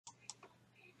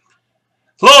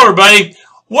Hello, everybody.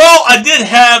 Well, I did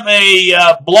have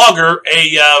a blogger,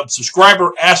 a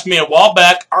subscriber, ask me a while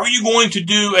back, are you going to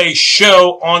do a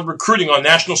show on recruiting on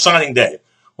National Signing Day?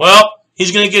 Well,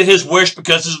 he's going to get his wish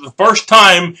because this is the first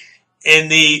time in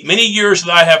the many years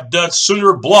that I have done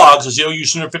Sooner blogs, as the OU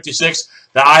Sooner 56,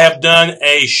 that I have done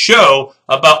a show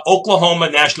about Oklahoma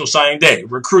National Signing Day,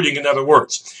 recruiting in other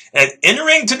words. And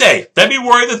entering today,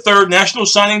 February the 3rd, National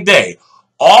Signing Day,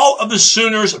 all of the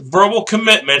Sooners' verbal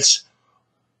commitments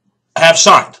have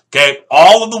signed, okay?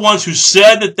 All of the ones who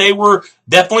said that they were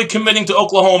definitely committing to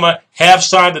Oklahoma have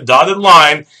signed the dotted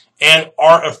line and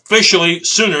are officially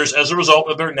Sooners as a result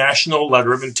of their national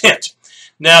letter of intent.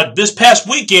 Now, this past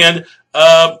weekend,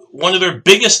 one of their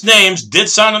biggest names did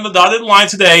sign on the dotted line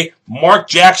today, Mark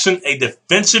Jackson, a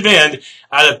defensive end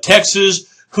out of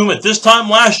Texas, whom at this time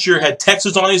last year had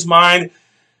Texas on his mind.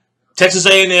 Texas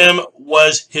A&M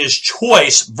was his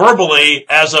choice verbally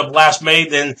as of last May.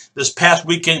 Then this past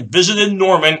weekend visited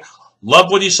Norman, loved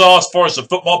what he saw as far as the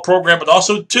football program, but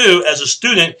also, too, as a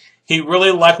student, he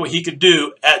really liked what he could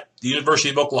do at the University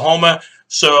of Oklahoma.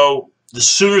 So the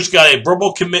Sooners got a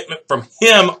verbal commitment from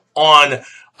him on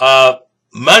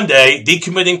Monday,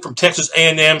 decommitting from Texas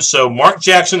A&M. So Mark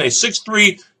Jackson, a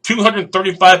 6'3",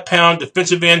 235-pound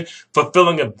defensive end,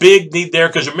 fulfilling a big need there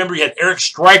because remember, he had Eric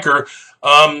Stryker,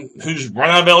 who's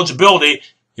run out of eligibility.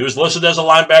 He was listed as a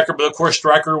linebacker, but of course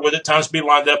Stryker would at times be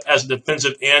lined up as a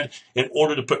defensive end in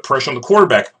order to put pressure on the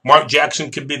quarterback. Mark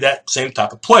Jackson could be that same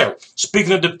type of player.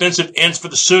 Speaking of defensive ends for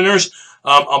the Sooners,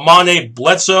 Amani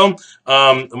Bledsoe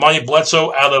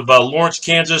out of Lawrence,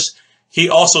 Kansas. He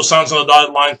also signs on the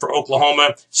dotted line for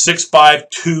Oklahoma, 6'5",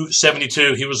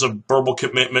 272. He was a verbal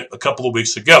commitment a couple of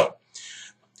weeks ago.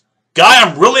 Guy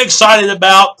I'm really excited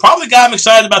about, probably the guy I'm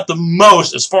excited about the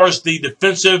most as far as the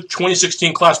defensive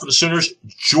 2016 class for the Sooners,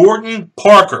 Jordan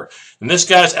Parker. And this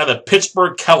guy's out of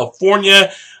Pittsburgh,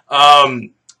 California,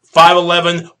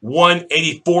 5'11",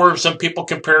 184. Some people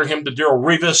compare him to Darrelle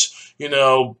Revis. You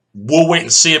know, we'll wait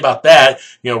and see about that.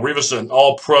 You know, Revis is an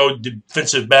all-pro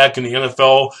defensive back in the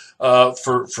NFL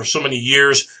for so many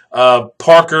years.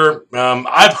 Parker,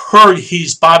 I've heard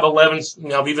he's 5'11". You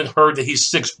know, I've even heard that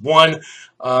he's 6'1".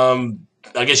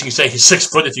 I guess you can say he's 6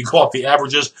 foot if you go off the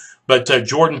averages. But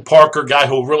Jordan Parker, guy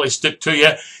who will really stick to you.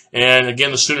 And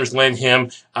again, the Sooners land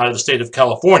him out of the state of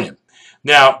California.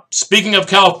 Now, speaking of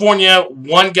California,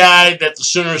 one guy that the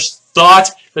Sooners thought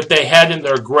that they had in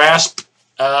their grasp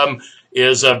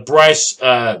is Bryce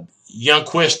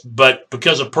Youngquist, but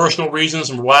because of personal reasons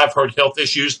and why I've heard health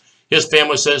issues, his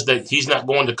family says that he's not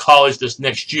going to college this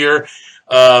next year.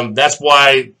 That's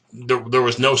why there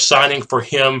was no signing for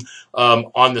him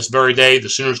on this very day. The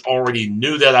Sooners already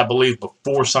knew that, I believe,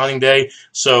 before signing day.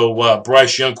 So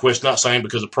Bryce Youngquist not signing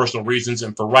because of personal reasons,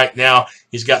 and for right now,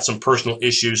 he's got some personal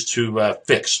issues to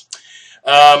fix.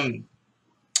 Linebacking,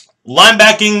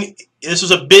 this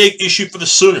is a big issue for the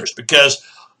Sooners because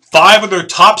 5 of their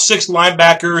top 6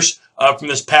 linebackers from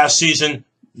this past season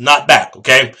not back,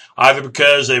 okay? Either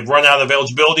because they've run out of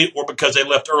eligibility or because they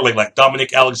left early, like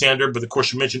Dominic Alexander. But, of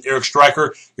course, you mentioned Eric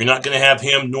Stryker. You're not going to have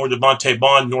him, nor Devontae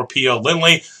Bond, nor P.L.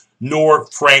 Lindley, nor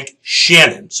Frank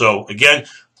Shannon. So, again,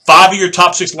 5 of your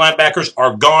top 6 linebackers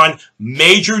are gone.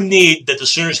 Major need that the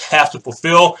Sooners have to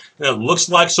fulfill. And it looks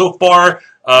like so far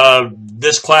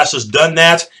this class has done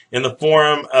that in the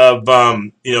form of,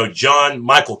 John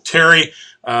Michael Terry,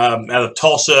 out of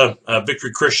Tulsa,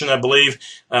 Victory Christian, I believe,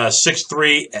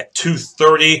 6'3" at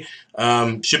 230.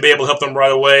 Should be able to help them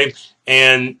right away.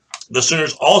 And the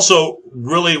Sooners also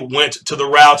really went to the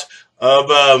route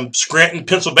of Scranton,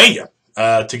 Pennsylvania,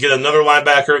 to get another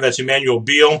linebacker. That's Emmanuel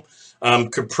Beal.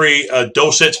 Capri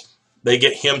Dossett, they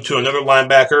get him to another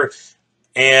linebacker.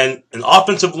 And an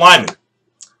offensive lineman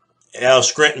out of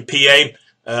Scranton, PA,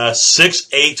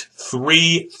 6'8",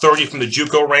 330 from the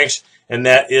JUCO ranks. And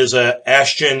that is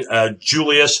Ashton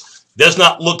Julius. Does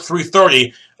not look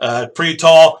 330. Pretty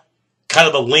tall, kind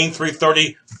of a lean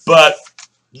 330, but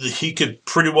he could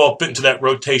pretty well fit into that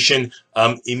rotation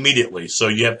immediately. So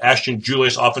you have Ashton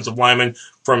Julius, offensive lineman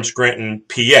from Scranton,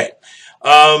 PA.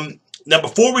 Now,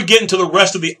 before we get into the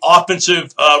rest of the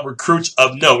offensive recruits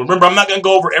of note, remember, I'm not going to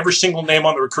go over every single name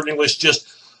on the recruiting list, just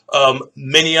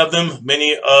many of them,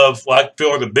 many of what I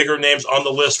feel are the bigger names on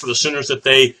the list for the Sooners that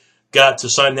they got to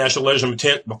sign national letters of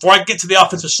intent. Before I get to the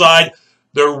offensive side,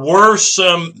 there were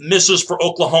some misses for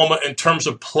Oklahoma in terms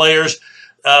of players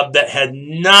that had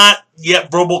not yet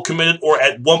verbal committed or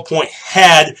at one point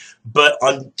had, but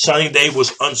on signing day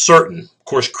was uncertain. Of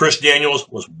course, Chris Daniels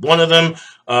was one of them.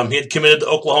 He had committed to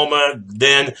Oklahoma,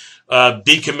 then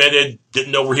decommitted,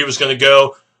 didn't know where he was going to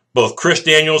go. Both Chris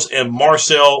Daniels and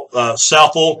Marcel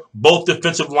Southall, both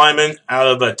defensive linemen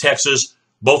out of Texas,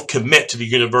 both commit to the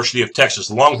University of Texas.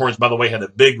 The Longhorns, by the way, had a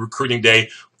big recruiting day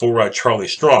for Charlie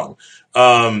Strong.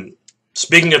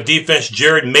 Speaking of defense,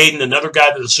 Jared Maiden, another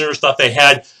guy that the Sooners thought they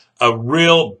had a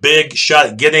real big shot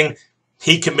at getting.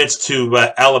 He commits to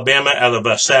Alabama out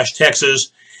of Sash,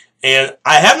 Texas. And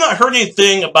I have not heard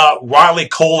anything about Riley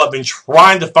Cole. I've been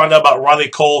trying to find out about Riley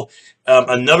Cole,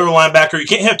 another linebacker. You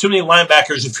can't have too many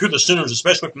linebackers if you're the Sooners,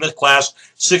 especially from this class,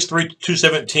 6'3",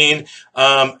 217,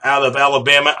 out of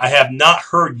Alabama. I have not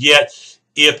heard yet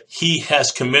if he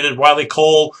has committed. Riley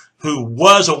Cole, who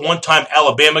was a one-time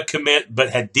Alabama commit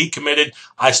but had decommitted,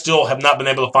 I still have not been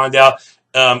able to find out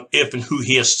if and who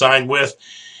he has signed with.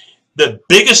 The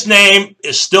biggest name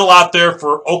is still out there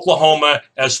for Oklahoma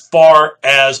as far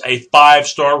as a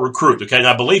 5-star recruit. Okay, and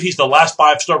I believe he's the last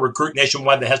 5-star recruit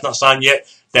nationwide that has not signed yet.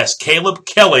 That's Caleb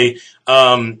Kelly,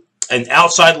 an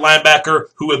outside linebacker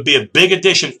who would be a big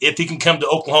addition if he can come to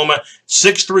Oklahoma.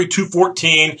 6'3",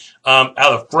 214, out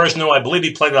of Fresno. I believe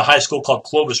he played at a high school called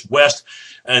Clovis West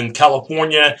in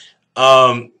California.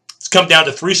 It's come down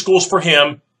to 3 schools for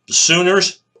him: the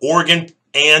Sooners, Oregon,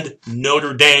 and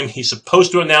Notre Dame. He's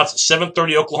supposed to announce at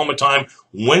 7:30 Oklahoma time,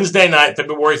 Wednesday night,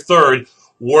 February 3rd,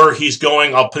 where he's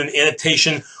going. I'll put an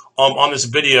annotation on this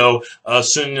video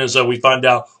as soon as we find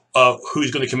out who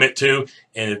he's going to commit to.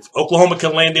 And if Oklahoma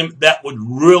can land him, that would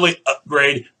really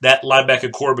upgrade that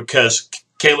linebacker core, because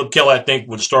Caleb Kelly, I think,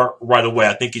 would start right away.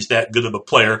 I think he's that good of a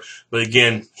player. But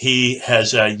again, he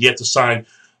has yet to sign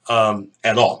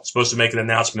at all. He's supposed to make an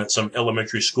announcement at some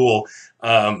elementary school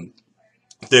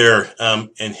there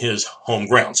in his home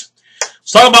grounds.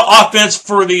 Let's talk about offense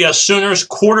for the Sooners.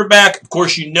 Quarterback, of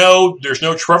course, you know there's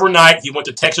no Trevor Knight. He went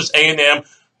to Texas A&M.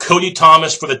 Cody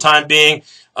Thomas, for the time being,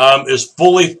 is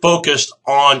fully focused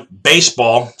on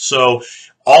baseball. So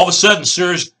all of a sudden,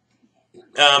 Sooners,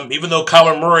 even though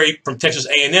Kyler Murray from Texas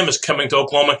A&M is coming to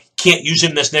Oklahoma, can't use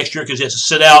him this next year because he has to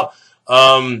sit out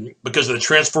because of the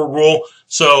transfer rule.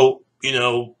 So, you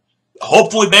know,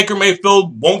 hopefully Baker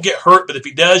Mayfield won't get hurt, but if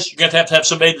he does, you're going to have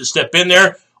somebody to step in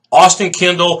there. Austin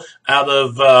Kendall out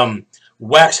of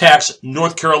Waxhax,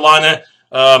 North Carolina,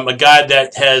 a guy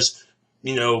that has,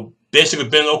 you know, basically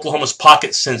been in Oklahoma's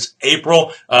pocket since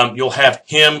April. You'll have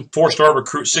him, 4-star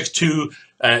recruit, 6'2",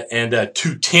 and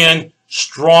 210,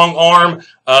 strong arm,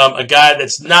 a guy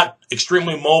that's not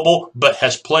extremely mobile, but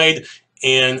has played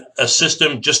in a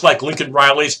system just like Lincoln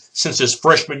Riley's since his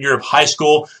freshman year of high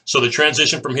school. So the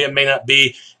transition from him may not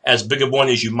be as big of one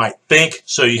as you might think.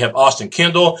 So you have Austin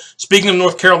Kendall. Speaking of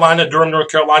North Carolina, Durham, North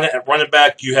Carolina, at running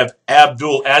back, you have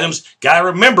Abdul Adams. Got to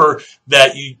remember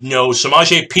that, you know,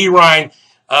 Samaje Perine,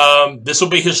 this will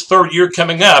be his 3rd year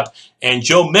coming up. And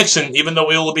Joe Mixon, even though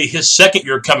it will be his 2nd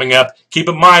year coming up, keep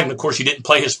in mind, of course, he didn't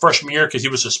play his freshman year because he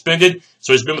was suspended.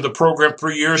 So he's been with the program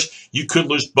 3 years. You could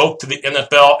lose both to the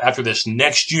NFL after this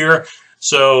next year.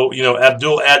 So, you know,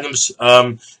 Abdul Adams,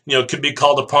 you know, could be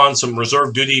called upon some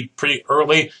reserve duty pretty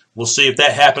early. We'll see if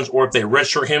that happens or if they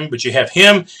redshirt him. But you have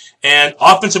him. And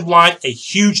offensive line, a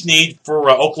huge need for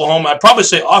Oklahoma. I'd probably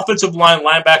say offensive line,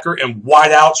 linebacker, and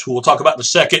wideouts, who we'll talk about in a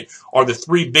second, are the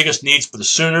 3 biggest needs for the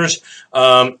Sooners.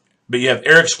 But you have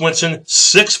Eric Swinson,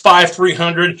 6'5",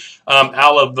 300,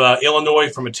 out of Illinois,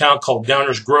 from a town called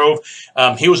Downers Grove.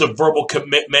 He was a verbal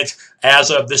commitment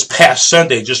as of this past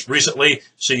Sunday, just recently.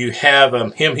 So you have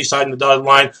him, he signed the dotted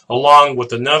line, along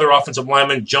with another offensive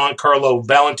lineman, John Carlo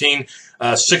Valentin,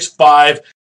 6'5",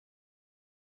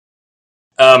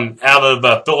 out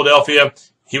of Philadelphia.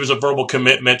 He was a verbal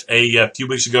commitment a few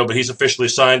weeks ago, but he's officially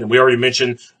signed. And we already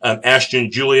mentioned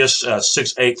Ashton Julius,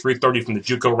 6'8", 330 from the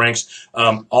JUCO ranks,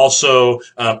 also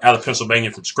out of Pennsylvania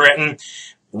from Scranton.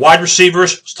 Wide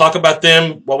receivers, let's talk about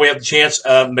them while we have the chance.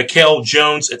 Mikael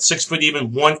Jones at 6 foot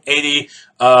even, 180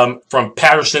 from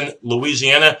Patterson,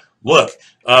 Louisiana. Look,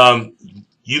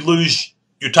 you lose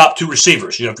your top 2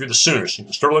 receivers, you know, if you're the Sooners.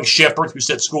 Sterling Shepard, who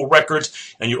set school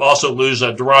records, and you also lose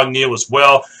Deron Neal as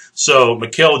well. So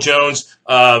Mikael Jones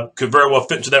could very well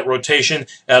fit into that rotation,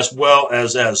 as well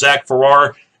as Zach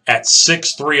Farrar at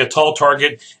 6'3", a tall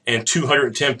target, and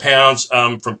 210 pounds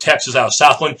from Texas out of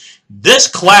Southland. This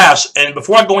class, and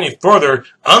before I go any further,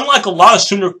 unlike a lot of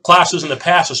Sooner classes in the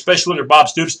past, especially under Bob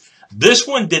Stoops, this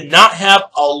one did not have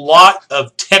a lot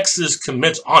of Texas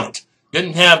commits on it.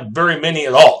 Didn't have very many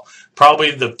at all.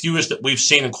 Probably the fewest that we've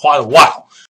seen in quite a while.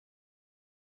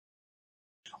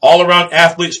 All-around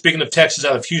athlete, speaking of Texas,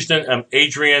 out of Houston,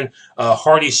 Adrian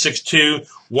Hardy, 6'2",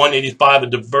 185,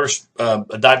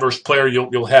 a diverse player.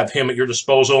 You'll have him at your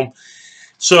disposal.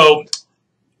 So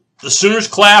the Sooners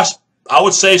class, I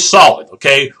would say solid,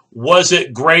 okay? Was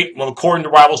it great? Well, according to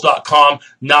Rivals.com,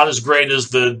 not as great as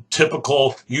the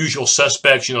typical usual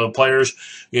suspects, the players,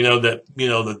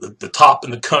 the top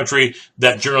in the country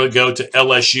that generally go to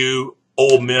LSU,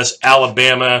 Ole Miss,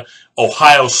 Alabama,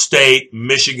 Ohio State,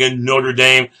 Michigan, Notre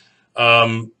Dame,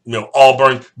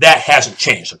 Auburn. That hasn't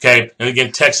changed, okay? And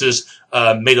again, Texas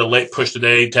made a late push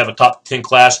today to have a top 10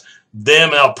 class. Them,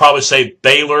 and I'll probably say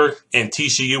Baylor and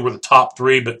TCU were the top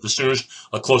 3, but the Sooners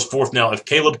a close 4th. Now, if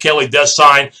Caleb Kelly does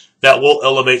sign, that will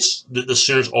elevate the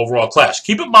Sooners' overall class.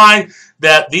 Keep in mind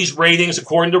that these ratings,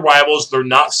 according to Rivals, they're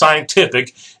not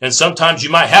scientific, and sometimes you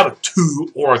might have a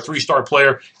 2 or a 3-star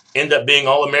player end up being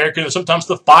All-American, and sometimes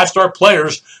the 5-star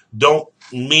players don't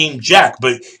mean jack.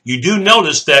 But you do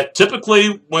notice that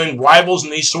typically when Rivals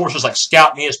and these sources like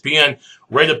Scout and ESPN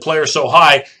rate a player so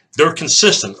high, they're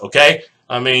consistent, okay?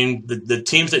 I mean, the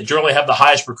teams that generally have the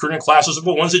highest recruiting classes are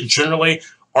the ones that generally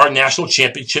are national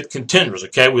championship contenders,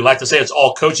 okay? We like to say it's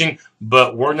all coaching,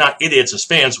 but we're not idiots as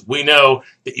fans. We know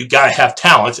that you got to have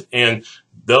talent, and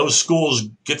those schools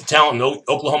get the talent.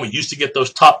 Oklahoma used to get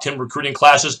those top 10 recruiting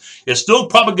classes. It's still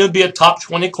probably going to be a top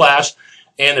 20 class,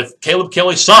 and if Caleb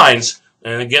Kelly signs,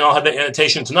 and again, I'll have that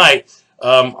annotation tonight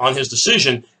on his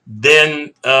decision,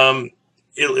 then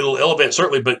it'll elevate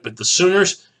certainly, but the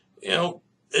Sooners,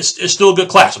 it's still a good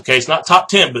class, okay? It's not top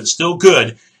 10, but it's still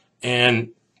good.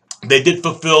 And they did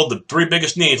fulfill the 3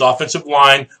 biggest needs: offensive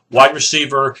line, wide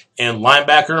receiver, and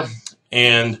linebacker,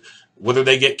 and whether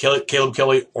they get Caleb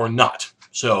Kelly or not.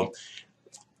 So,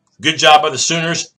 good job by the Sooners.